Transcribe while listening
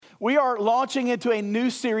We are launching into a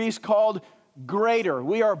new series called Greater.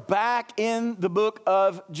 We are back in the book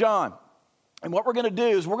of John. And what we're going to do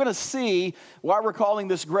is we're going to see why we're calling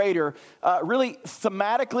this Greater. Really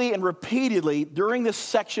thematically and repeatedly during this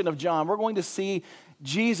section of John, we're going to see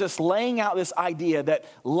Jesus laying out this idea that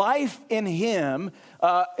life in him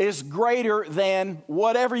is greater than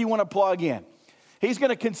whatever you want to plug in. He's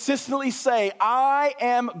going to consistently say, I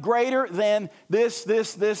am greater than this,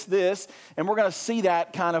 and we're going to see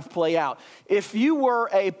that kind of play out. If you were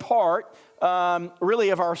a part, really,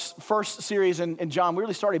 of our first series in John, we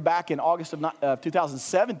really started back in August of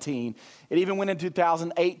 2017. It even went in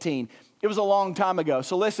 2018. It was a long time ago.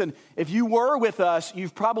 So listen, if you were with us,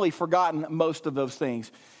 you've probably forgotten most of those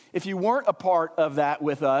things. If you weren't a part of that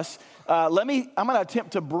with us, I'm going to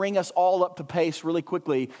attempt to bring us all up to pace really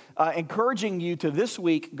quickly, encouraging you to this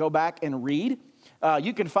week go back and read.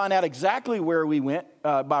 You can find out exactly where we went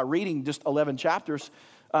by reading just 11 chapters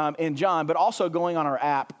in John, but also going on our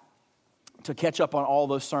app to catch up on all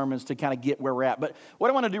those sermons to kind of get where we're at. But what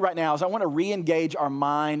I want to do right now is I want to re-engage our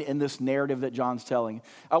mind in this narrative that John's telling.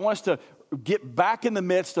 I want us to get back in the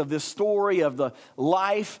midst of this story of the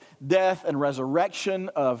life, death, and resurrection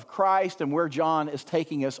of Christ and where John is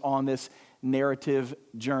taking us on this narrative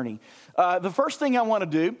journey. The first thing I want to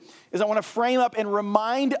do is I want to frame up and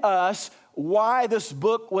remind us why this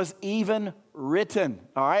book was even written.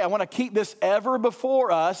 All right, I want to keep this ever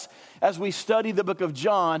before us as we study the book of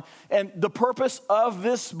John. And the purpose of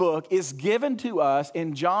this book is given to us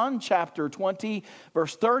in John chapter 20,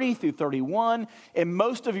 verse 30 through 31. In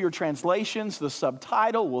most of your translations, the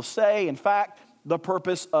subtitle will say, in fact, the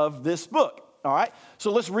purpose of this book. All right,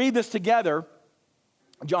 so let's read this together.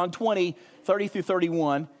 John 20, 30 through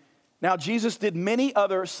 31. Now, Jesus did many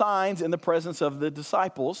other signs in the presence of the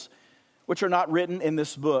disciples, which are not written in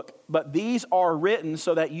this book. But these are written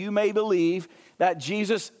so that you may believe that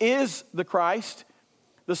Jesus is the Christ,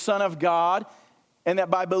 the Son of God, and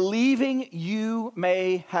that by believing you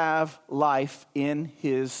may have life in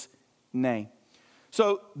his name.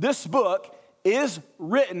 So this book is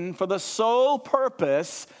written for the sole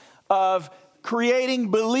purpose of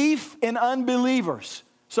creating belief in unbelievers.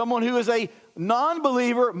 Someone who is a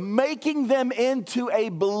non-believer, making them into a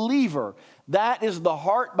believer. That is the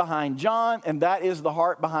heart behind John, and that is the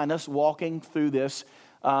heart behind us walking through this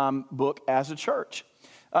book as a church.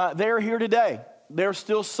 They're here today. There's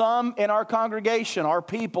still some in our congregation, our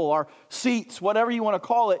people, our seats, whatever you want to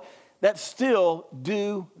call it, that still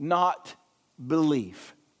do not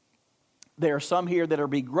believe. There are some here that are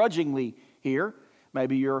begrudgingly here.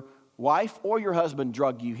 Maybe your wife or your husband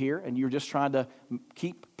drug you here, and you're just trying to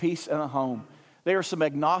keep peace in a home. There are some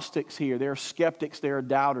agnostics here. There are skeptics. There are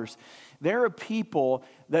doubters. There are people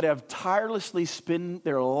that have tirelessly spent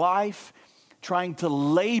their life trying to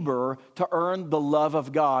labor to earn the love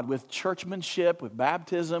of God with churchmanship, with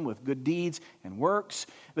baptism, with good deeds and works.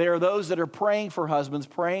 There are those that are praying for husbands,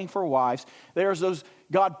 praying for wives. There's those,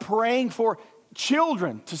 God, praying for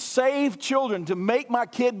children, to save children, to make my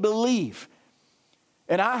kid believe.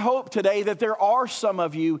 And I hope today that there are some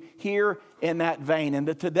of you here in that vein, and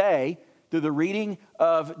that today, through the reading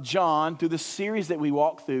of John, through the series that we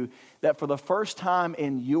walk through, that for the first time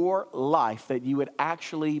in your life, that you would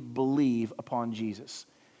actually believe upon Jesus.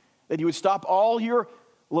 That you would stop all your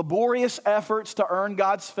laborious efforts to earn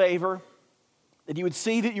God's favor. That you would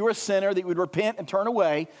see that you're a sinner, that you would repent and turn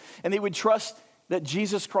away, and that you would trust that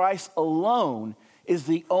Jesus Christ alone is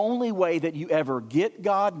the only way that you ever get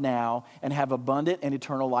God now and have abundant and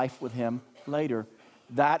eternal life with him later.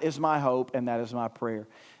 That is my hope, and that is my prayer.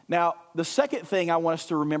 Now, the second thing I want us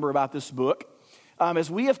to remember about this book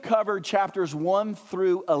is we have covered chapters 1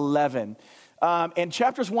 through 11. And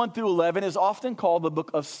chapters 1 through 11 is often called the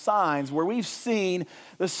book of signs, where we've seen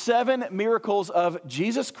the 7 miracles of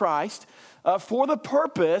Jesus Christ for the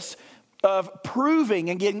purpose of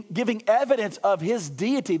proving and giving evidence of his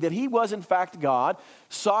deity, that he was in fact God,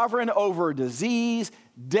 sovereign over disease,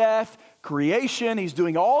 death, creation. He's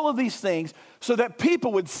doing all of these things so that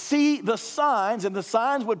people would see the signs, and the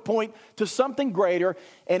signs would point to something greater,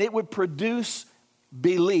 and it would produce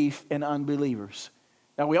belief in unbelievers.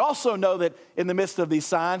 Now, we also know that in the midst of these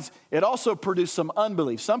signs, it also produced some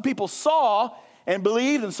unbelief. Some people saw and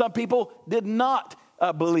believed, and some people did not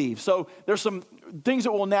believe. So there's some things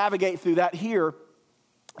that we'll navigate through that here.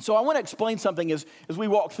 So I want to explain something as we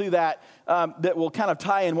walk through that that will kind of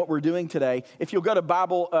tie in what we're doing today. If you'll go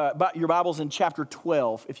to your Bibles in chapter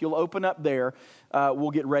 12, if you'll open up there, we'll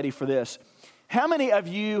get ready for this. How many of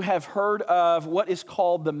you have heard of what is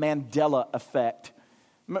called the Mandela effect?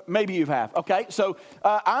 Maybe you have. Okay, so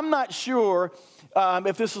I'm not sure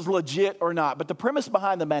if this is legit or not, but the premise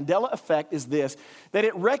behind the Mandela effect is this, that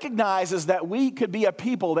it recognizes that we could be a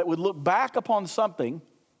people that would look back upon something,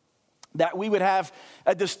 that we would have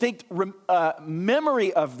a distinct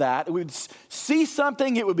memory of that. We would see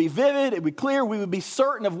something, it would be vivid, it would be clear, we would be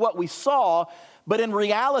certain of what we saw, but in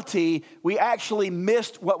reality, we actually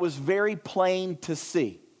missed what was very plain to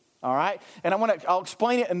see. All right? And I'll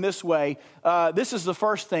explain it in this way. This is the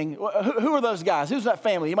first thing. Who are those guys? Who's that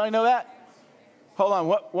family? Anybody know that? Hold on,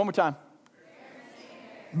 one more time.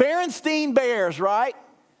 Berenstein Bears, right?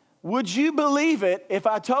 Would you believe it if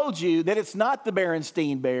I told you that it's not the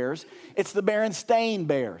Berenstein Bears, it's the Berenstain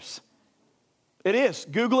Bears? It is.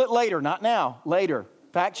 Google it later, not now, later.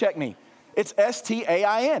 Fact check me. It's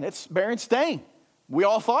Stainn. It's Berenstain. We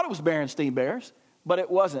all thought it was Berenstein Bears, but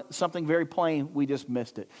it wasn't. Something very plain, we just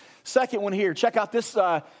missed it. Second one here, check out this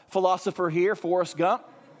philosopher here, Forrest Gump.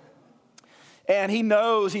 And he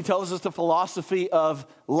tells us the philosophy of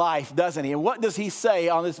life, doesn't he? And what does he say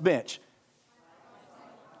on this bench?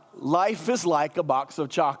 Life is like a box of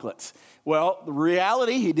chocolates. Well, the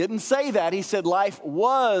reality, he didn't say that. He said life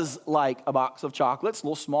was like a box of chocolates. A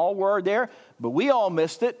little small word there, but we all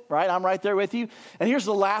missed it, right? I'm right there with you. And here's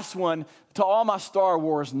the last one to all my Star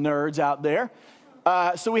Wars nerds out there.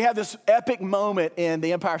 So we have this epic moment in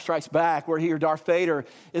The Empire Strikes Back where here Darth Vader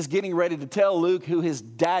is getting ready to tell Luke who his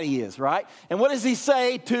daddy is, right? And what does he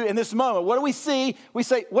say in this moment? What do we see? We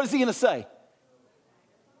say, what is he going to say?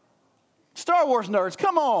 Star Wars nerds,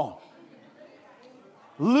 come on.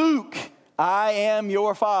 Luke, I am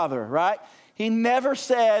your father, right? He never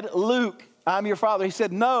said, Luke, I'm your father. He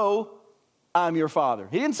said, no, I'm your father.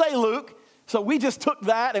 He didn't say Luke. So we just took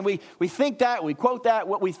that and we think that, we quote that.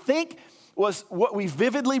 What we think was what we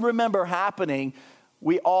vividly remember happening,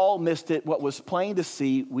 we all missed it. What was plain to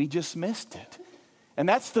see, we just missed it. And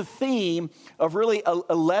that's the theme of really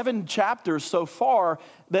 11 chapters so far,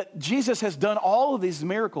 that Jesus has done all of these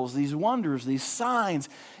miracles, these wonders, these signs.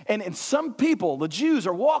 And some people, the Jews,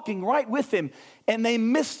 are walking right with him, and they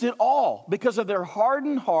missed it all because of their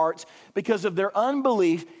hardened hearts, because of their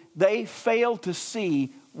unbelief. They failed to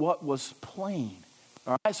see what was plain.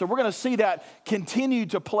 All right, so we're going to see that continue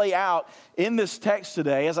to play out in this text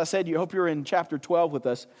today. As I said, you hope you're in chapter 12 with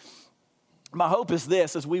us. My hope is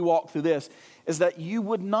this, as we walk through this, is that you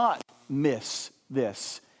would not miss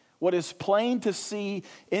this. What is plain to see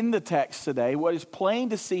in the text today, what is plain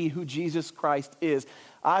to see who Jesus Christ is,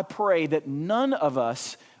 I pray that none of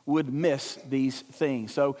us would miss these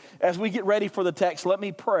things. So as we get ready for the text, let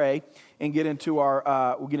me pray and we'll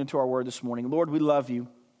get into our word this morning. Lord, we love you.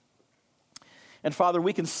 And Father,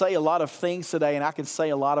 we can say a lot of things today, and I can say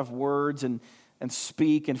a lot of words and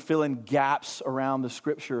speak and fill in gaps around the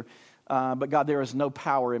scripture. But God, there is no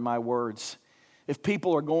power in my words. If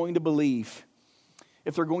people are going to believe,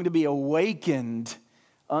 if they're going to be awakened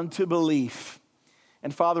unto belief,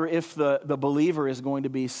 and Father, if the believer is going to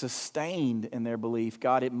be sustained in their belief,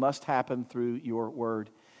 God, it must happen through your word.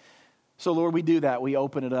 So Lord, we do that. We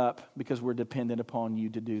open it up because we're dependent upon you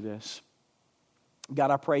to do this. God,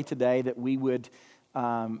 I pray today that we would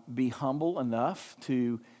be humble enough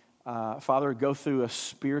to, Father, go through a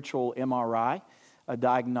spiritual MRI, a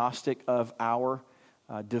diagnostic of our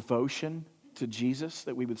devotion to Jesus,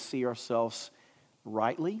 that we would see ourselves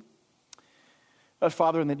rightly.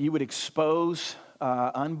 Father, and that you would expose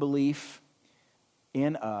unbelief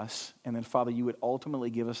in us, and then, Father, you would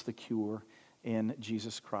ultimately give us the cure in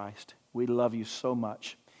Jesus Christ. We love you so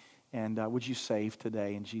much, and would you save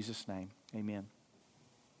today in Jesus' name? Amen.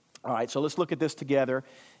 All right, so let's look at this together,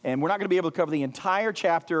 and we're not going to be able to cover the entire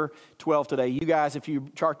chapter 12 today. You guys, if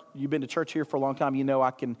you've been to church here for a long time, you know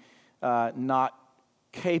I can not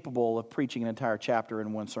capable of preaching an entire chapter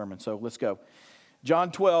in one sermon. So let's go.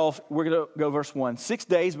 John 12, we're going to go verse 1. 6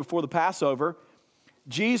 days before the Passover,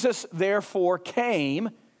 Jesus therefore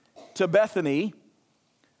came to Bethany,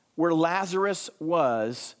 where Lazarus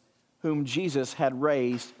was, whom Jesus had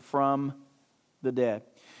raised from the dead.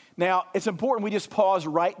 Now, it's important we just pause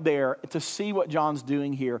right there to see what John's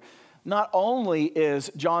doing here. Not only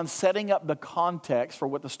is John setting up the context for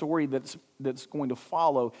what the story that's going to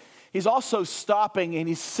follow, he's also stopping and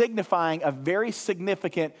he's signifying a very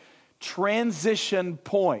significant transition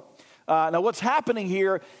point. Now, what's happening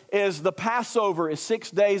here is the Passover is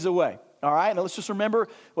 6 days away. All right, now let's just remember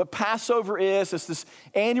what Passover is. It's this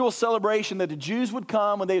annual celebration that the Jews would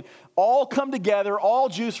come when they'd all come together, all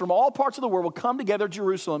Jews from all parts of the world would come together to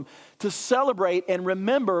Jerusalem to celebrate and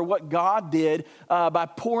remember what God did by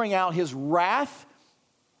pouring out his wrath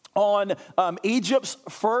on Egypt's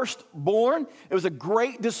firstborn. It was a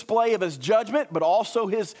great display of his judgment, but also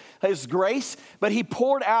his grace. But he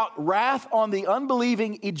poured out wrath on the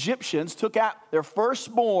unbelieving Egyptians, took out their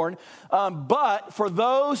firstborn. But for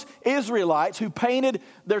those Israelites who painted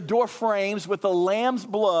their door frames with the lamb's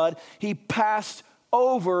blood, he passed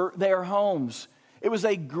over their homes. It was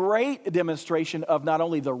a great demonstration of not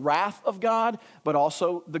only the wrath of God, but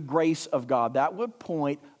also the grace of God. That would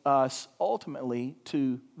point us ultimately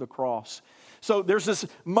to the cross. So there's this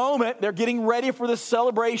moment, they're getting ready for this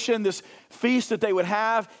celebration, this feast that they would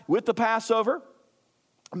have with the Passover.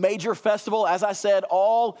 Major festival, as I said,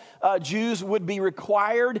 all Jews would be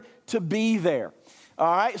required to be there.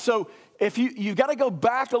 All right, so if you've got to go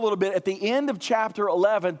back a little bit at the end of chapter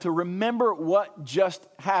 11 to remember what just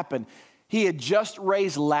happened. He had just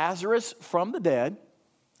raised Lazarus from the dead,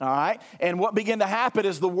 all right? And what began to happen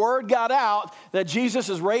is the word got out that Jesus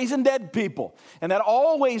is raising dead people. And that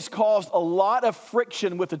always caused a lot of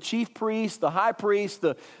friction with the chief priests, the high priests,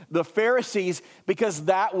 the Pharisees, because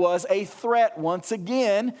that was a threat, once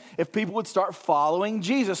again, if people would start following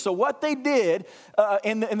Jesus. So what they did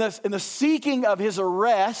in the seeking of his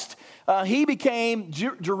arrest, he became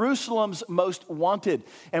Jerusalem's most wanted.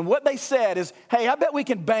 And what they said is, hey, I bet we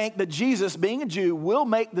can bank that Jesus, being a Jew, will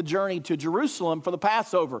make the journey to Jerusalem for the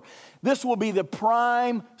Passover. This will be the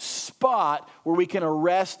prime spot where we can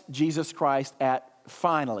arrest Jesus Christ at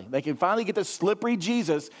finally. They can finally get this slippery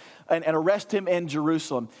Jesus and arrest him in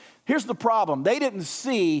Jerusalem. Here's the problem. They didn't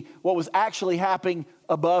see what was actually happening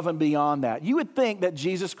above and beyond that. You would think that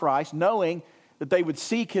Jesus Christ, knowing that they would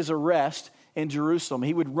seek his arrest in Jerusalem,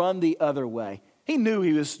 he would run the other way. He knew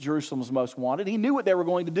he was Jerusalem's most wanted. He knew what they were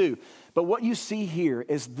going to do. But what you see here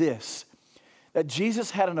is this, that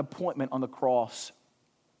Jesus had an appointment on the cross.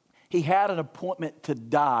 He had an appointment to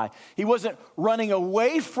die. He wasn't running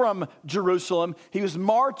away from Jerusalem. He was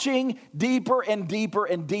marching deeper and deeper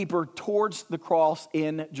and deeper towards the cross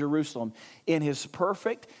in Jerusalem in his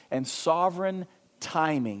perfect and sovereign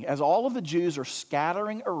timing. As all of the Jews are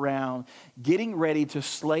scattering around, getting ready to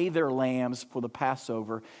slay their lambs for the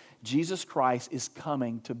Passover, Jesus Christ is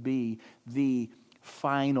coming to be the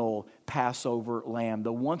final Passover lamb,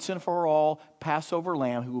 the once and for all Passover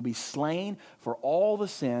lamb who will be slain for all the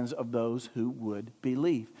sins of those who would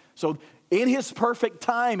believe. So in his perfect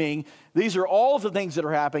timing, these are all the things that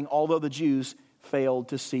are happening, although the Jews failed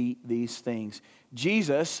to see these things.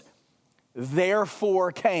 Jesus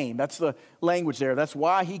therefore came. That's the language there. That's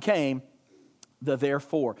why he came, the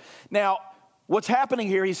therefore. Now, what's happening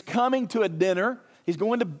here, he's coming to a dinner.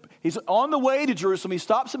 He's on the way to Jerusalem. He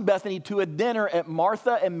stops in Bethany to a dinner at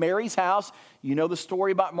Martha and Mary's house. You know the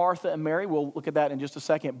story about Martha and Mary. We'll look at that in just a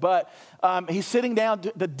second. But he's sitting down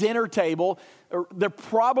at the dinner table. They're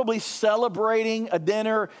probably celebrating a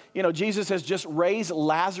dinner. You know, Jesus has just raised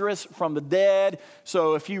Lazarus from the dead.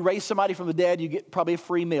 So if you raise somebody from the dead, you get probably a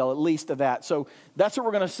free meal, at least of that. So that's what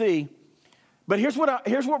we're going to see. But here's what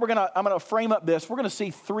I'm going to frame up this. We're going to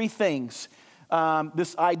see three things.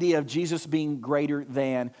 This idea of Jesus being greater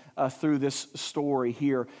than through this story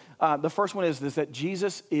here. The first one is this, that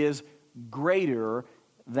Jesus is greater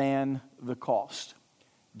than the cost.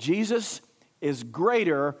 Jesus is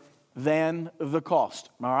greater than the cost.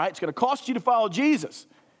 All right? It's going to cost you to follow Jesus.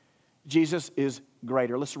 Jesus is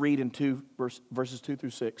greater. Let's read in verses 2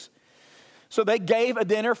 through 6. So they gave a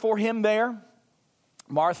dinner for him there.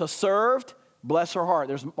 Martha served. Bless her heart.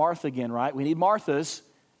 There's Martha again, right? We need Marthas.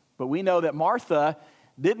 But we know that Martha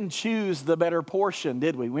didn't choose the better portion,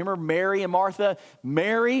 did we? Remember Mary and Martha?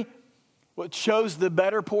 Mary chose the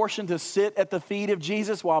better portion to sit at the feet of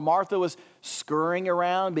Jesus while Martha was scurrying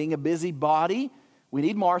around, being a busybody. We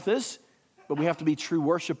need Marthas, but we have to be true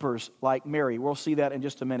worshipers like Mary. We'll see that in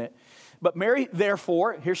just a minute. But Mary,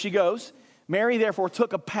 therefore, here she goes. Mary, therefore,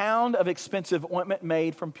 took a pound of expensive ointment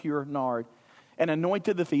made from pure nard and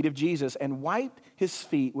anointed the feet of Jesus and wiped his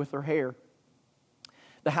feet with her hair.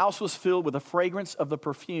 The house was filled with the fragrance of the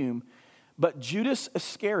perfume. But Judas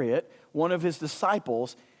Iscariot, one of his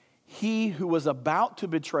disciples, he who was about to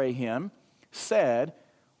betray him, said,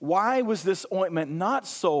 "Why was this ointment not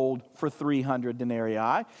sold for 300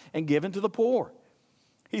 denarii and given to the poor?"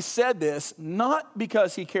 He said this not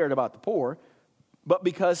because he cared about the poor, but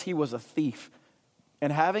because he was a thief.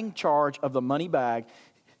 And having charge of the money bag,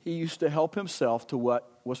 he used to help himself to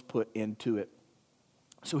what was put into it.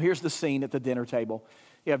 So here's the scene at the dinner table.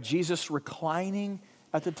 You have Jesus reclining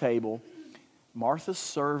at the table, Martha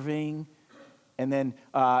serving, and then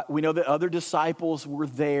we know that other disciples were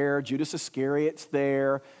there, Judas Iscariot's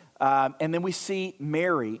there, and then we see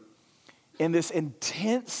Mary in this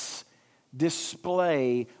intense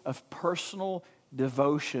display of personal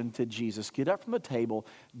devotion to Jesus. Get up from the table,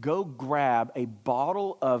 go grab a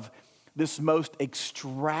bottle of this most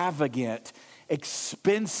extravagant,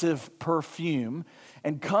 expensive perfume,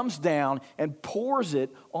 and comes down and pours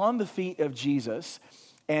it on the feet of Jesus.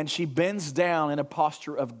 And she bends down in a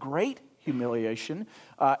posture of great humiliation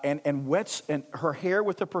and wets her hair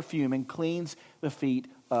with the perfume and cleans the feet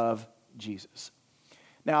of Jesus.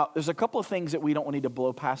 Now, there's a couple of things that we don't need to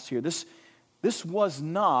blow past here. This was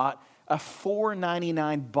not a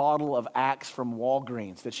 $4.99 bottle of Axe from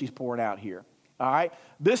Walgreens that she's pouring out here. All right?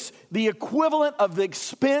 The equivalent of the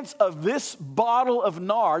expense of this bottle of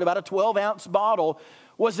nard, about a 12-ounce bottle,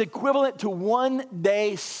 was equivalent to 1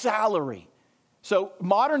 day salary. So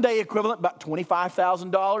modern day equivalent, about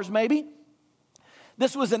 $25,000 maybe.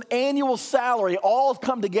 This was an annual salary, all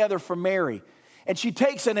come together for Mary. And she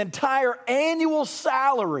takes an entire annual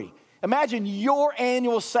salary. Imagine your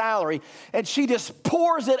annual salary, and she just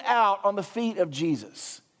pours it out on the feet of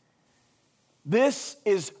Jesus. This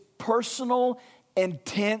is personal,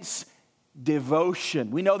 intense devotion.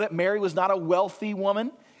 We know that Mary was not a wealthy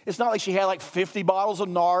woman. It's not like she had like 50 bottles of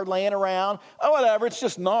nard laying around. Oh, whatever, it's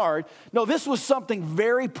just nard. No, this was something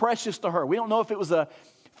very precious to her. We don't know if it was a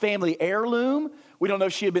family heirloom. We don't know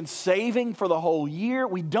if she had been saving for the whole year.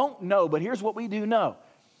 We don't know, but here's what we do know.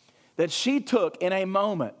 That she took in a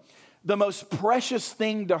moment the most precious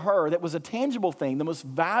thing to her that was a tangible thing, the most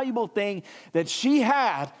valuable thing that she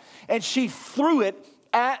had, and she threw it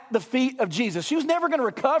at the feet of Jesus. She was never going to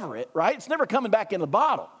recover it, right? It's never coming back in the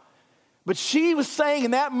bottle. But she was saying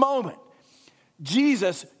in that moment,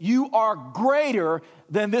 Jesus, you are greater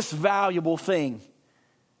than this valuable thing.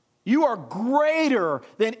 You are greater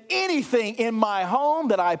than anything in my home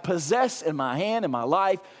that I possess in my hand, in my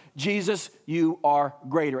life. Jesus, you are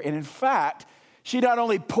greater. And in fact, she not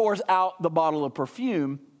only pours out the bottle of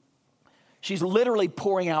perfume, she's literally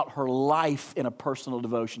pouring out her life in a personal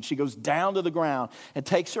devotion. She goes down to the ground and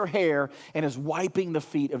takes her hair and is wiping the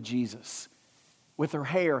feet of Jesus with her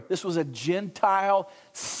hair. This was a Gentile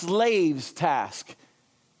slave's task,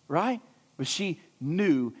 right? But she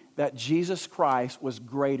knew that Jesus Christ was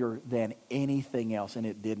greater than anything else, and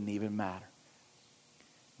it didn't even matter.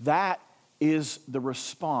 That is the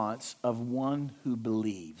response of one who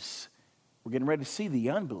believes. We're getting ready to see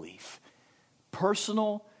the unbelief.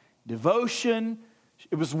 Personal devotion.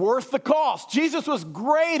 It was worth the cost. Jesus was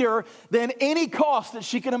greater than any cost that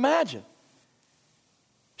she could imagine.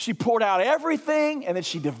 She poured out everything, and then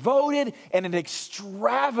she devoted in an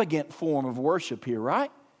extravagant form of worship here,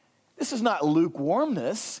 right? This is not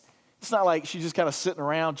lukewarmness. It's not like she's just kind of sitting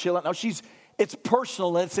around chilling. No, it's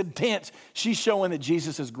personal and it's intense. She's showing that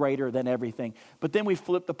Jesus is greater than everything. But then we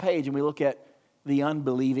flip the page and we look at the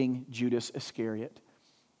unbelieving Judas Iscariot.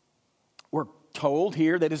 We're told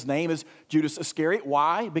here that his name is Judas Iscariot.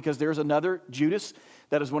 Why? Because there's another Judas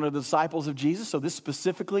that is one of the disciples of Jesus. So this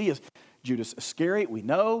specifically is Judas Iscariot. We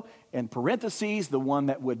know, in parentheses, the one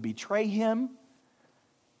that would betray him.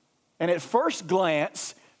 And at first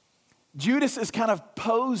glance, Judas is kind of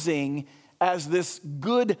posing as this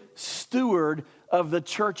good steward of the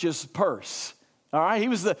church's purse. All right, he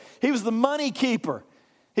was the money keeper.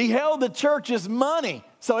 He held the church's money.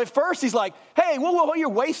 So at first he's like, hey, whoa, you're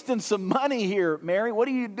wasting some money here, Mary. What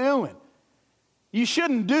are you doing? You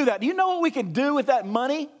shouldn't do that. Do you know what we can do with that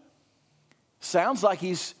money? Sounds like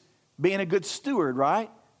he's being a good steward, right?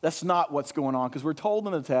 That's not what's going on, because we're told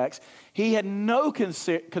in the text he had no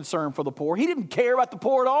concern for the poor. He didn't care about the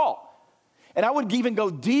poor at all. And I would even go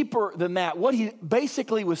deeper than that. What he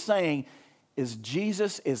basically was saying is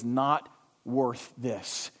Jesus is not worth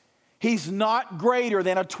this. He's not greater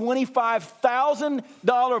than a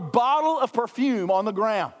 $25,000 bottle of perfume on the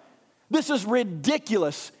ground. This is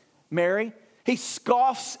ridiculous, Mary. He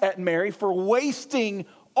scoffs at Mary for wasting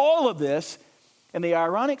all of this. And the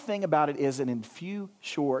ironic thing about it is that in a few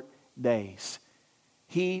short days,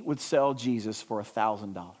 he would sell Jesus for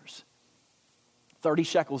 $1,000. 30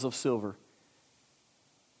 shekels of silver.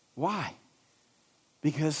 Why?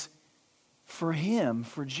 Because for him,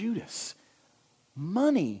 for Judas,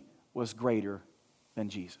 money was greater than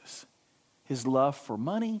Jesus. His love for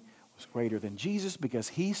money was greater than Jesus because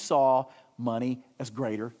he saw money as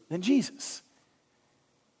greater than Jesus.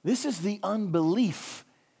 This is the unbelief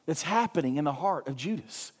that's happening in the heart of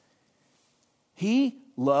Judas. He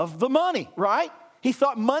loved the money, right? He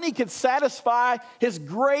thought money could satisfy his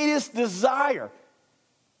greatest desire.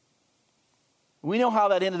 We know how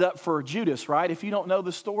that ended up for Judas, right? If you don't know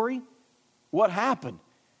the story, what happened?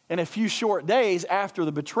 In a few short days after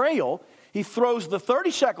the betrayal, he throws the 30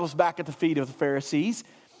 shekels back at the feet of the Pharisees,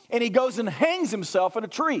 and he goes and hangs himself in a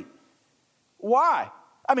tree. Why?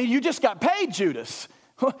 I mean, you just got paid, Judas.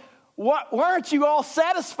 Why aren't you all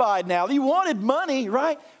satisfied now? You wanted money,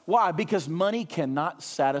 right? Why? Because money cannot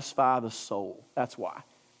satisfy the soul. That's why.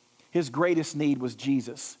 His greatest need was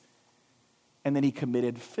Jesus. And then he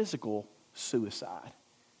committed physical suicide.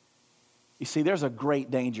 You see, there's a great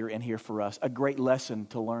danger in here for us, a great lesson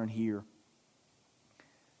to learn here.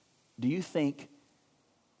 Do you think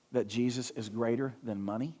that Jesus is greater than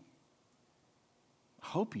money? I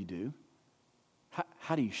hope you do.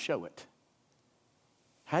 How do you show it?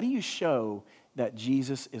 How do you show that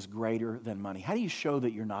Jesus is greater than money? How do you show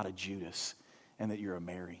that you're not a Judas and that you're a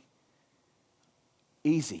Mary?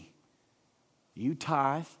 Easy. You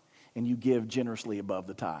tithe and you give generously above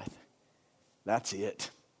the tithe. That's it.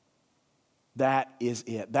 That is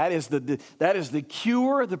it. That is the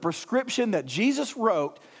cure, the prescription that Jesus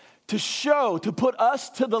wrote to show, to put us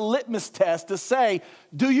to the litmus test, to say,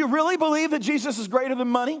 do you really believe that Jesus is greater than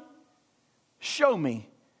money? Show me.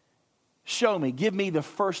 Show me. Give me the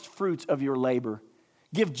first fruits of your labor.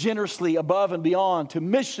 Give generously above and beyond to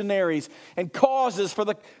missionaries and causes for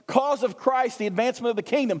the cause of Christ, the advancement of the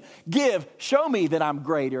kingdom. Give. Show me that I'm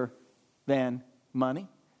greater than money.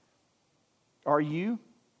 Are you?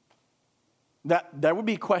 That would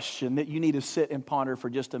be a question that you need to sit and ponder for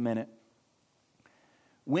just a minute.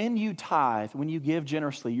 When you tithe, when you give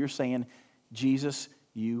generously, you're saying, Jesus,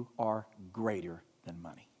 you are greater than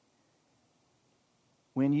money.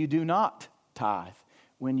 When you do not tithe,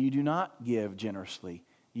 when you do not give generously,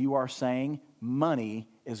 you are saying money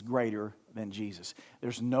is greater than Jesus.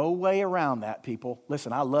 There's no way around that, people.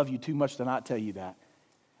 Listen, I love you too much to not tell you that.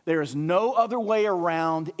 There is no other way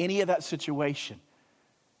around any of that situation.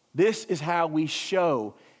 This is how we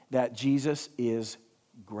show that Jesus is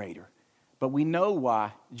greater. But we know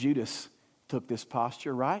why Judas took this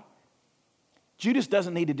posture, right? Judas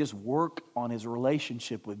doesn't need to just work on his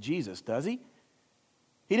relationship with Jesus, does he?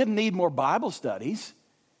 He didn't need more Bible studies.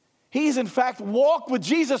 He's in fact walked with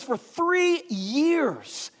Jesus for 3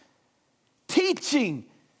 years, teaching,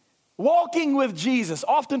 walking with Jesus,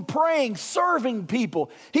 often praying, serving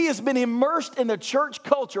people. He has been immersed in the church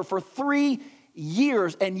culture for 3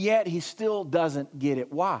 years, and yet he still doesn't get it.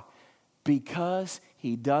 Why? Because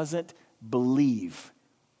he doesn't believe.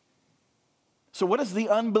 So what is the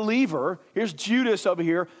unbeliever? Here's Judas over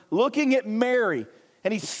here looking at Mary,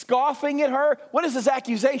 and he's scoffing at her. What is his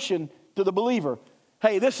accusation to the believer?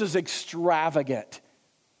 Hey, this is extravagant.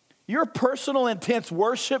 Your personal intense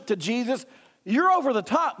worship to Jesus, you're over the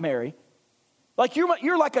top, Mary. Like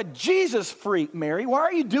you're like a Jesus freak, Mary. Why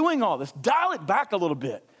are you doing all this? Dial it back a little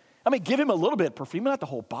bit. I mean, give him a little bit of perfume, not the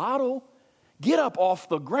whole bottle. Get up off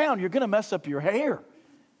the ground. You're going to mess up your hair.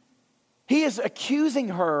 He is accusing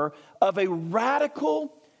her of a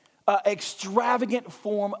radical, extravagant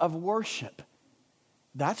form of worship.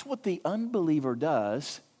 That's what the unbeliever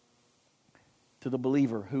does to the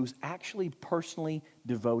believer who's actually personally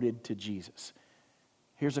devoted to Jesus.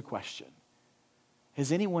 Here's a question.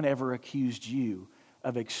 Has anyone ever accused you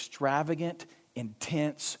of extravagant,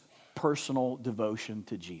 intense, personal devotion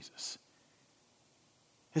to Jesus?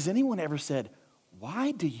 Has anyone ever said,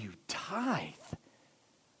 why do you tithe?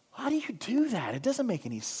 Why do you do that? It doesn't make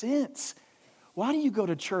any sense. Why do you go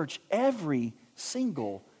to church every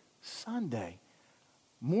single Sunday?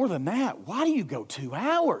 More than that, why do you go 2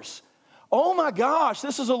 hours? Oh my gosh,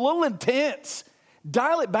 this is a little intense.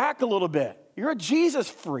 Dial it back a little bit. You're a Jesus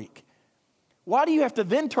freak. Why do you have to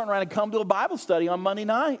then turn around and come to a Bible study on Monday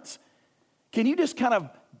nights? Can you just kind of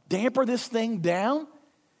damper this thing down?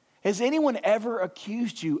 Has anyone ever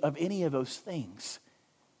accused you of any of those things?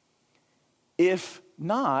 If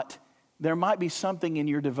not, there might be something in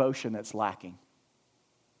your devotion that's lacking.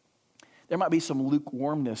 There might be some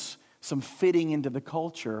lukewarmness, some fitting into the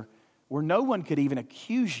culture where no one could even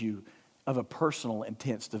accuse you of a personal,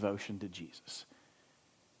 intense devotion to Jesus.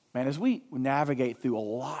 Man, as we navigate through a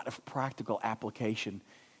lot of practical application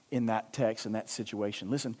in that text, in that situation,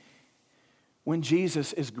 listen, when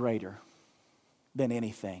Jesus is greater than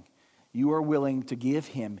anything, you are willing to give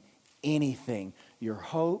him anything. Your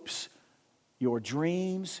hopes, your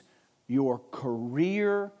dreams, your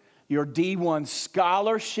career, your D1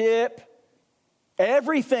 scholarship,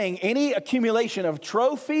 everything, any accumulation of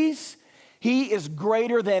trophies, he is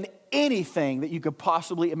greater than anything that you could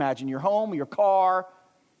possibly imagine. Your home, your car,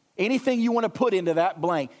 anything you want to put into that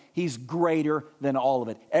blank, he's greater than all of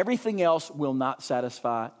it. Everything else will not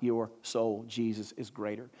satisfy your soul. Jesus is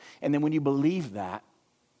greater. And then when you believe that,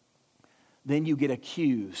 then you get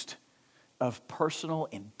accused of personal,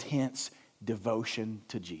 intense devotion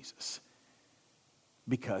to Jesus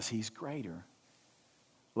because he's greater.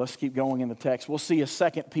 Let's keep going in the text. We'll see a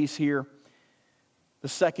second piece here. The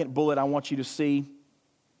second bullet I want you to see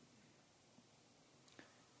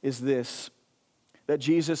is this, that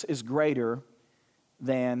Jesus is greater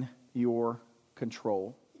than your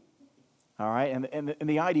control. All right? And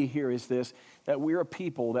the idea here is this, that we're a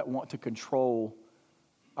people that want to control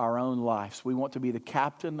our own lives. We want to be the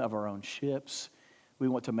captain of our own ships. We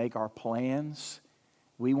want to make our plans.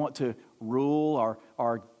 We want to rule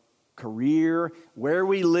our career, where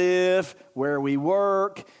we live, where we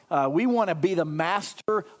work. We want to be the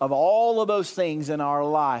master of all of those things in our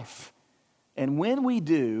life. And when we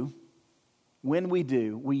do,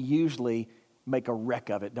 we usually make a wreck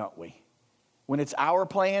of it, don't we? When it's our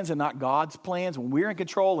plans and not God's plans, when we're in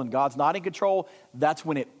control and God's not in control, that's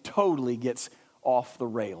when it totally gets off the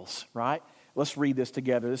rails, right? Let's read this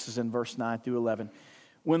together. This is in verse 9 through 11.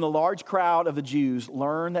 When the large crowd of the Jews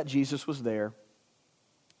learned that Jesus was there,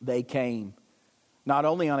 they came, not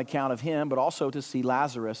only on account of him, but also to see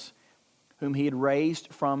Lazarus, whom he had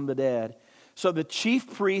raised from the dead. So the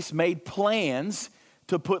chief priests made plans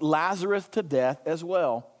to put Lazarus to death as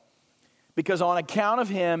well, because on account of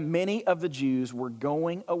him, many of the Jews were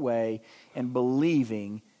going away and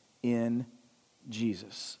believing in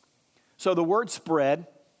Jesus. So the word spread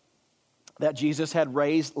that Jesus had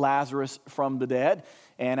raised Lazarus from the dead.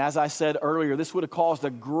 And as I said earlier, this would have caused a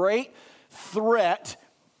great threat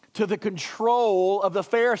to the control of the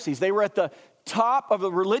Pharisees. They were at the top of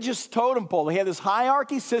the religious totem pole. They had this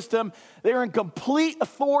hierarchy system. They were in complete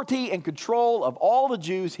authority and control of all the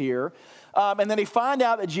Jews here. And then they find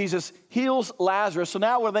out that Jesus heals Lazarus. So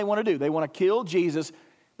now what do they want to do? They want to kill Jesus.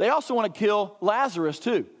 They also want to kill Lazarus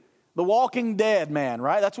too. The walking dead man,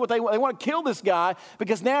 right? That's what they want. They want to kill this guy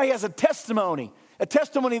because now he has a testimony. A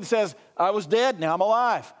testimony that says, I was dead, now I'm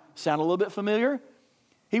alive. Sound a little bit familiar?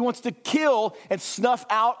 He wants to kill and snuff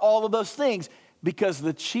out all of those things because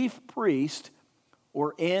the chief priests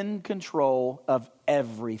were in control of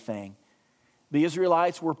everything. The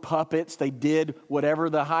Israelites were puppets. They did whatever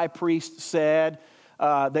the high priest said.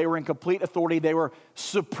 They were in complete authority. They were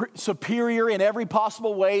superior in every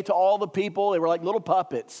possible way to all the people. They were like little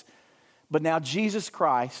puppets. But now Jesus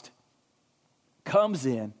Christ comes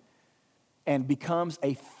in and becomes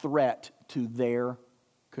a threat to their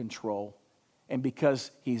control. And because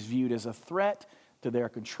he's viewed as a threat to their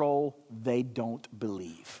control, they don't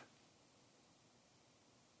believe.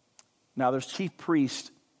 Now, there's chief priests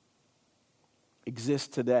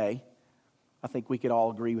exist today. I think we could all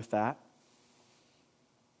agree with that.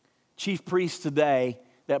 Chief priests today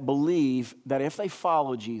that believe that if they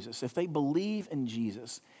follow Jesus, if they believe in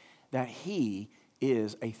Jesus, that he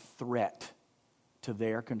is a threat to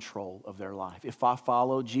their control of their life. If I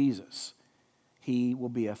follow Jesus, he will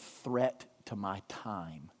be a threat to my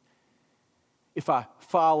time. If I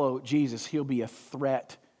follow Jesus, he'll be a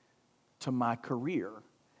threat to my career.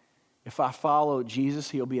 If I follow Jesus,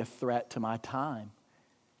 he'll be a threat to my time.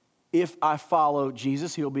 If I follow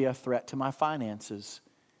Jesus, he'll be a threat to my finances.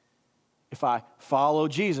 If I follow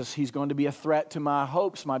Jesus, he's going to be a threat to my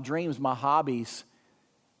hopes, my dreams, my hobbies,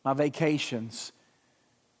 my vacations.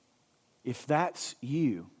 If that's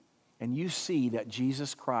you, and you see that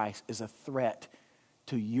Jesus Christ is a threat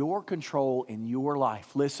to your control in your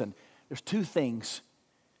life, listen, there's two things.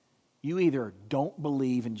 You either don't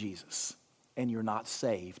believe in Jesus and you're not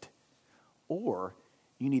saved, or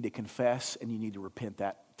you need to confess and you need to repent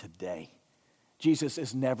that today. Jesus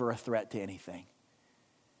is never a threat to anything.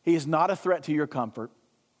 He is not a threat to your comfort.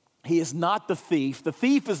 He is not the thief. The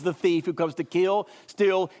thief is the thief who comes to kill,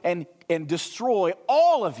 steal, and destroy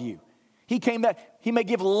all of you. He came that he may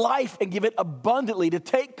give life and give it abundantly, to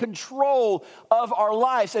take control of our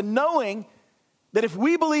lives. And knowing that if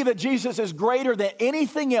we believe that Jesus is greater than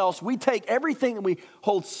anything else, we take everything that we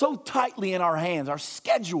hold so tightly in our hands, our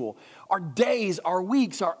schedule, our days, our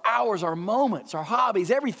weeks, our hours, our moments, our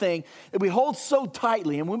hobbies, everything that we hold so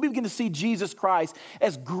tightly. And when we begin to see Jesus Christ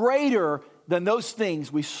as greater than those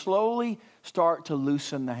things, we slowly start to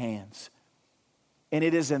loosen the hands. And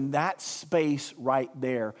it is in that space right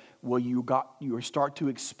there where you start to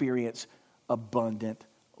experience abundant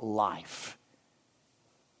life.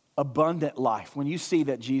 Abundant life. When you see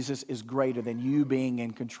that Jesus is greater than you being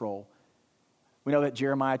in control. We know that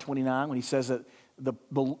Jeremiah 29, when he says that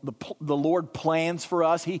the Lord plans for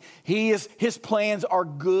us, his plans are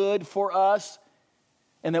good for us.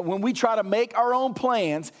 And that when we try to make our own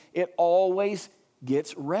plans, it always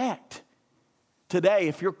gets wrecked. Today,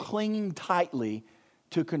 if you're clinging tightly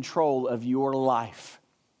to control of your life,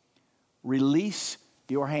 release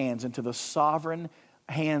your hands into the sovereign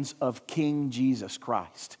hands of King Jesus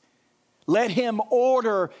Christ. Let him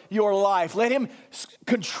order your life. Let him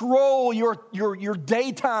control your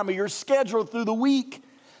daytime or your schedule through the week.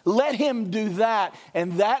 Let him do that,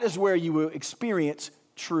 and that is where you will experience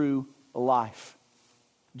true life.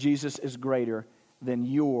 Jesus is greater than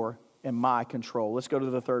your and my control. Let's go to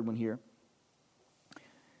the third one here.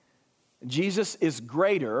 Jesus is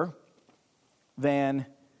greater than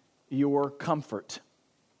your comfort.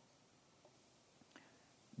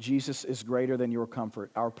 Jesus is greater than your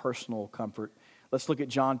comfort, our personal comfort. Let's look at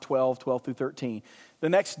John 12 through 13. The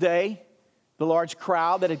next day, the large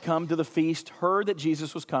crowd that had come to the feast heard that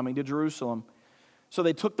Jesus was coming to Jerusalem. So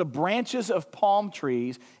they took the branches of palm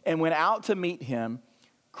trees and went out to meet him,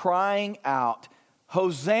 crying out,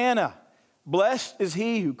 "Hosanna! Blessed is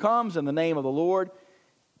he who comes in the name of the Lord,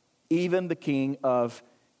 even the King of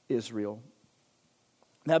Israel."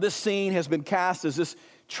 Now this scene has been cast as this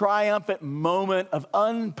triumphant moment of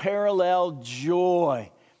unparalleled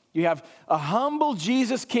joy. You have a humble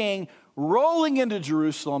Jesus King rolling into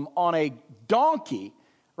Jerusalem on a donkey,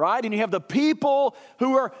 right? And you have the people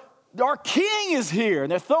who are, our King is here.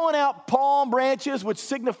 And they're throwing out palm branches, which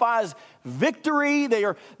signifies victory.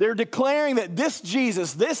 They're declaring that this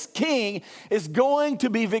Jesus, this King, is going to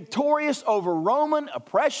be victorious over Roman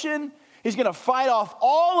oppression. He's going to fight off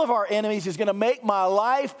all of our enemies. He's going to make my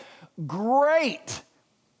life great,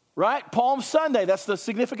 right? Palm Sunday, that's the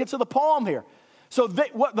significance of the palm here. So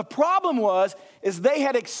what the problem was is they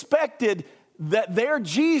had expected that their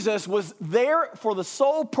Jesus was there for the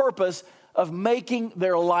sole purpose of making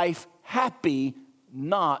their life happy,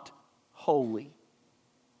 not holy.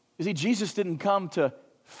 You see, Jesus didn't come to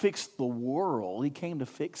fix the world. He came to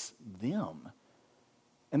fix them.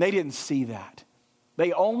 And they didn't see that.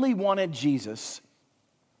 They only wanted Jesus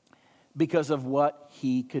because of what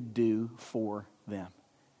he could do for them.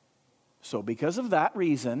 So because of that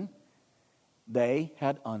reason, they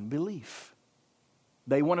had unbelief.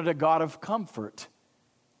 They wanted a God of comfort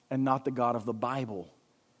and not the God of the Bible.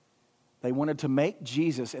 They wanted to make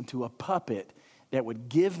Jesus into a puppet that would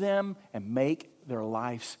give them and make their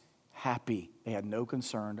lives happy. They had no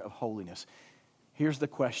concern of holiness. Here's the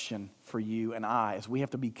question for you and I, as we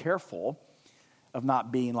have to be careful of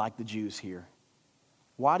not being like the Jews here.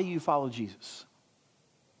 Why do you follow Jesus?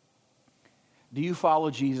 Do you follow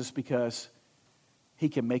Jesus because he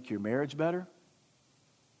can make your marriage better?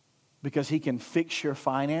 Because he can fix your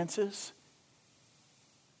finances?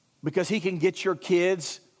 Because he can get your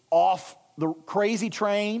kids off the crazy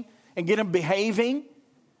train and get them behaving?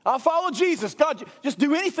 I'll follow Jesus. God, just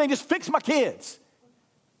do anything, just fix my kids.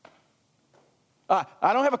 I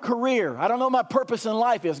don't have a career. I don't know what my purpose in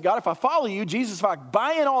life is. God, if I follow you, Jesus, if I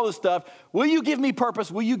buy in all this stuff, will you give me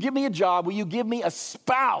purpose? Will you give me a job? Will you give me a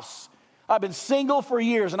spouse? I've been single for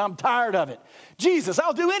years and I'm tired of it. Jesus,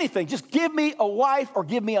 I'll do anything. Just give me a wife or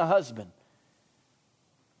give me a husband.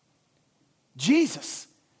 Jesus,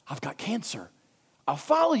 I've got cancer. I'll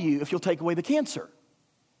follow you if you'll take away the cancer.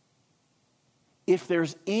 If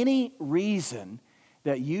there's any reason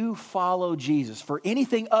that you follow Jesus for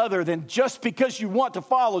anything other than just because you want to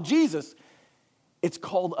follow Jesus, it's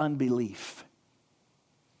called unbelief.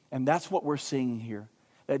 And that's what we're seeing here.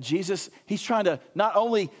 That Jesus, he's trying to not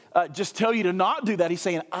only just tell you to not do that, he's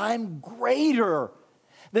saying, I'm greater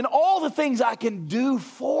than all the things I can do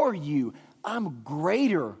for you. I'm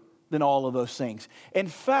greater than all of those things. In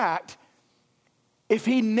fact, if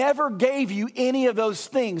he never gave you any of those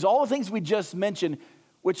things, all the things we just mentioned,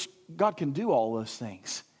 which God can do all those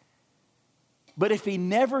things. But if he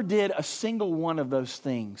never did a single one of those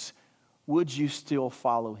things, would you still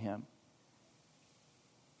follow him?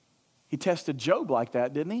 He tested Job like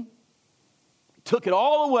that, didn't he? He took it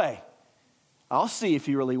all away. I'll see if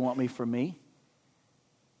you really want me from me.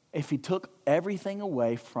 If he took everything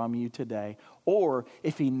away from you today, or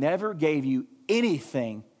if he never gave you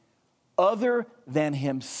anything other than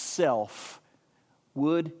himself,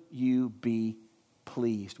 would you be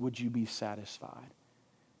pleased? Would you be satisfied?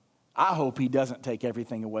 I hope he doesn't take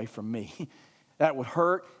everything away from me. That would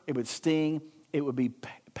hurt. It would sting. It would be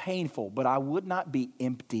painful. But I would not be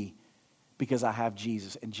empty because I have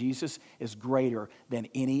Jesus. And Jesus is greater than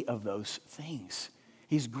any of those things.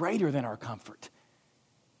 He's greater than our comfort.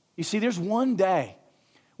 You see, there's one day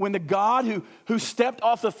when the God who stepped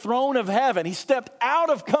off the throne of heaven, he stepped out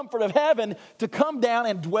of comfort of heaven to come down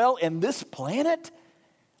and dwell in this planet.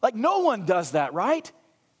 Like no one does that, right?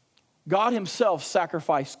 God himself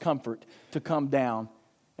sacrificed comfort to come down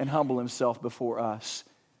and humble himself before us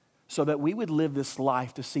so that we would live this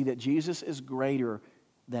life to see that Jesus is greater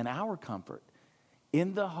than our comfort,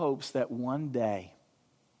 in the hopes that one day,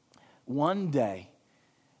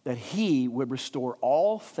 that he would restore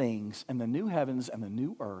all things in the new heavens and the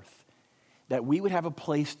new earth, that we would have a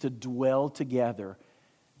place to dwell together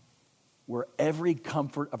where every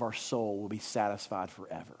comfort of our soul will be satisfied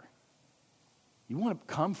forever. You want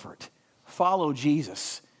comfort? Follow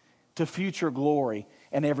Jesus. to future glory,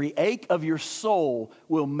 and every ache of your soul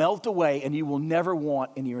will melt away, and you will never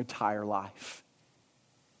want in your entire life.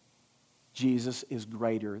 Jesus is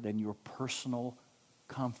greater than your personal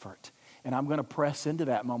comfort. And I'm going to press into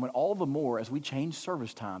that moment all the more as we change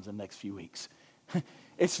service times in the next few weeks.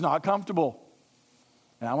 It's not comfortable.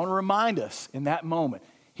 And I want to remind us in that moment,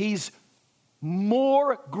 He's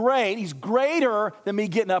He's greater than me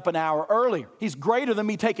getting up an hour earlier. He's greater than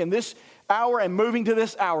me taking this hour and moving to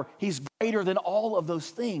this hour. He's greater than all of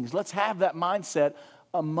those things. Let's have that mindset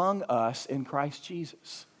among us in Christ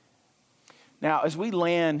Jesus. Now, as we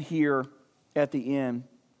land here at the end,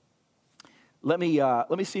 let me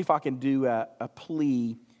see if I can do a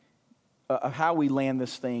plea of how we land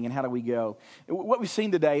this thing and how do we go. What we've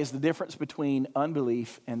seen today is the difference between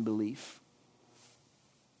unbelief and belief.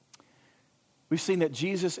 We've seen that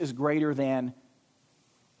Jesus is greater than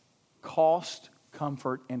cost,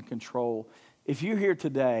 comfort, and control. If you're here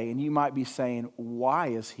today and you might be saying, why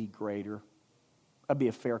is He greater? That'd be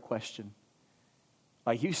a fair question.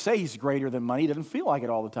 Like, you say He's greater than money. He doesn't feel like it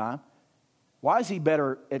all the time. Why is He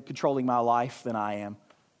better at controlling my life than I am?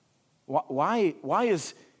 Why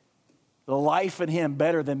is the life in Him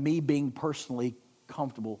better than me being personally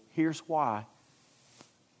comfortable? Here's why.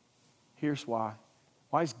 Here's why.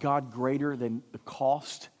 Why is God greater than the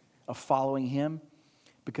cost of following Him?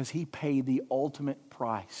 Because He paid the ultimate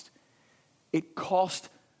price. It cost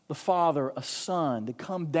the Father a Son to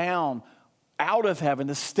come down out of heaven,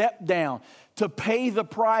 to step down, to pay the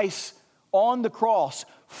price on the cross.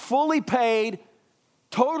 Fully paid,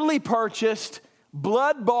 totally purchased,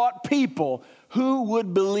 blood-bought people who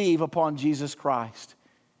would believe upon Jesus Christ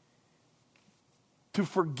to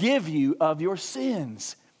forgive you of your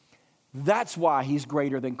sins. That's why He's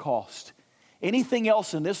greater than cost. Anything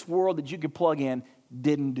else in this world that you could plug in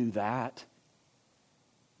didn't do that.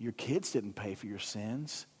 Your kids didn't pay for your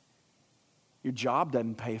sins. Your job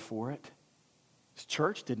doesn't pay for it. This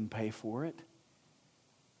church didn't pay for it.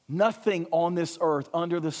 Nothing on this earth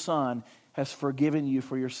under the sun has forgiven you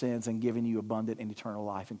for your sins and given you abundant and eternal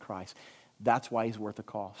life in Christ. That's why He's worth the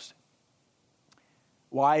cost.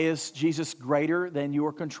 Why is Jesus greater than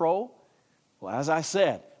your control? Well, as I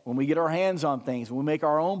said, when we get our hands on things, when we make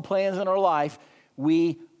our own plans in our life,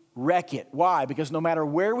 we wreck it. Why? Because no matter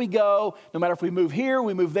where we go, no matter if we move here,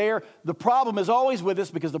 we move there, the problem is always with us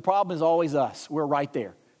because the problem is always us. We're right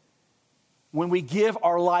there. When we give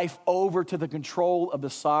our life over to the control of the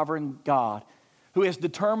sovereign God, who has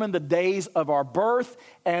determined the days of our birth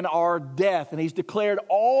and our death, and He's declared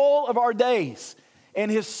all of our days in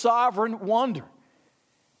His sovereign wonder,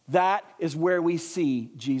 that is where we see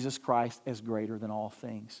Jesus Christ as greater than all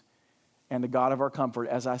things. And the God of our comfort,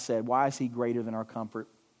 as I said, why is He greater than our comfort?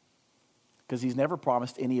 Because He's never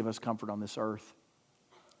promised any of us comfort on this earth.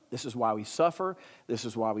 This is why we suffer. This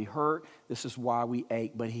is why we hurt. This is why we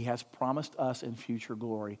ache. But He has promised us in future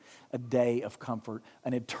glory a day of comfort,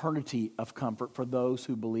 an eternity of comfort for those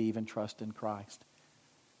who believe and trust in Christ.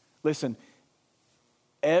 Listen,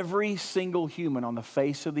 every single human on the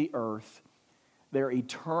face of the earth, their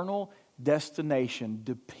eternal destination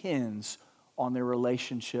depends on their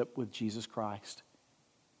relationship with Jesus Christ.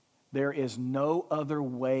 There is no other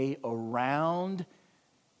way around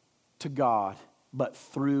to God but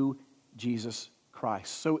through Jesus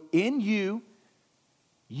Christ. So in your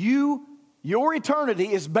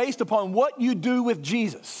eternity is based upon what you do with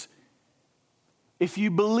Jesus. If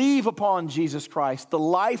you believe upon Jesus Christ, the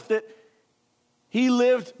life that He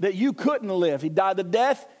lived that you couldn't live, He died the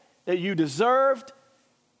death that you deserved,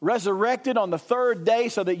 resurrected on the third day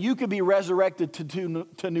so that you could be resurrected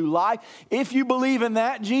to new life. If you believe in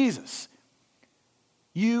that Jesus,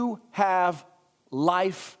 you have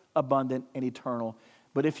life abundant and eternal.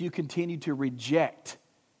 But if you continue to reject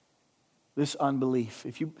this unbelief,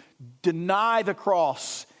 if you deny the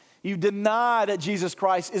cross, you deny that Jesus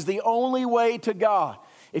Christ is the only way to God,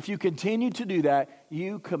 if you continue to do that,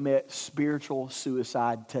 you commit spiritual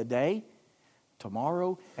suicide today,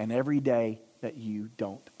 tomorrow, and every day that you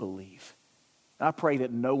don't believe. I pray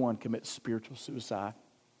that no one commits spiritual suicide.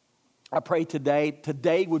 I pray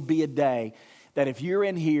today would be a day that if you're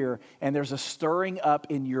in here and there's a stirring up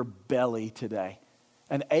in your belly today,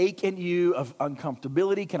 an ache in you of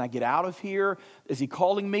uncomfortability, can I get out of here? Is He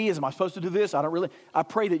calling me? Am I supposed to do this? I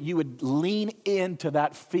pray that you would lean into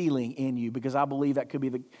that feeling in you, because I believe that could be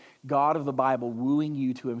the God of the Bible wooing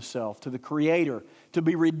you to Himself, to the Creator, to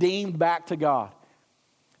be redeemed back to God.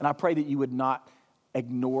 And I pray that you would not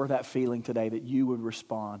ignore that feeling today, that you would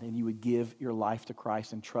respond and you would give your life to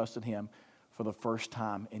Christ and trust in Him for the first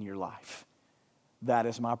time in your life. That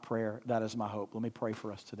is my prayer. That is my hope. Let me pray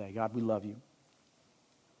for us today. God, we love You.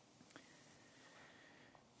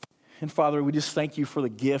 And Father, we just thank you for the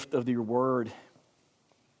gift of your word,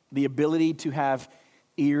 the ability to have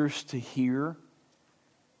ears to hear.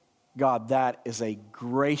 God, that is a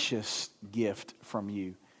gracious gift from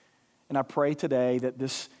you. And I pray today that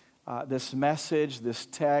this message, this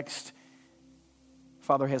text,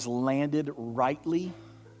 Father, has landed rightly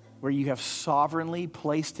where you have sovereignly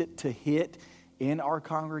placed it to hit in our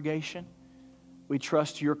congregation. We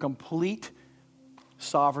trust your complete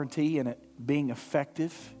sovereignty in it being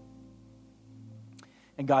effective.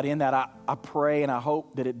 And God, in that, I pray and I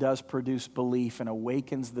hope that it does produce belief and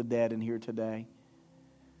awakens the dead in here today.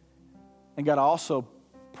 And God, I also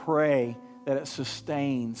pray that it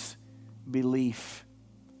sustains belief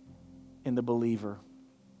in the believer.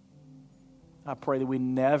 I pray that we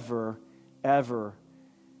never, ever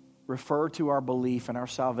refer to our belief and our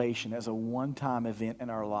salvation as a one-time event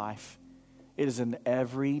in our life. It is an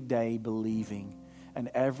everyday believing,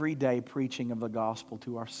 an everyday preaching of the gospel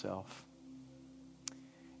to ourselves.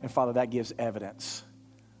 And Father, that gives evidence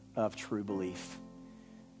of true belief.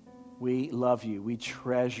 We love you. We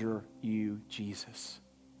treasure you, Jesus.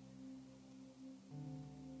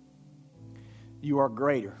 You are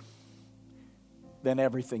greater than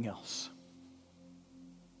everything else.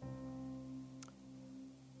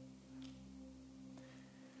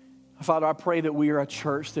 Father, I pray that we are a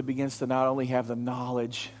church that begins to not only have the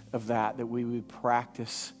knowledge of that we would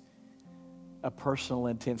practice a personal,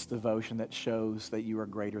 intense devotion that shows that you are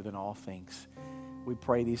greater than all things. We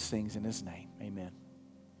pray these things in his name. Amen.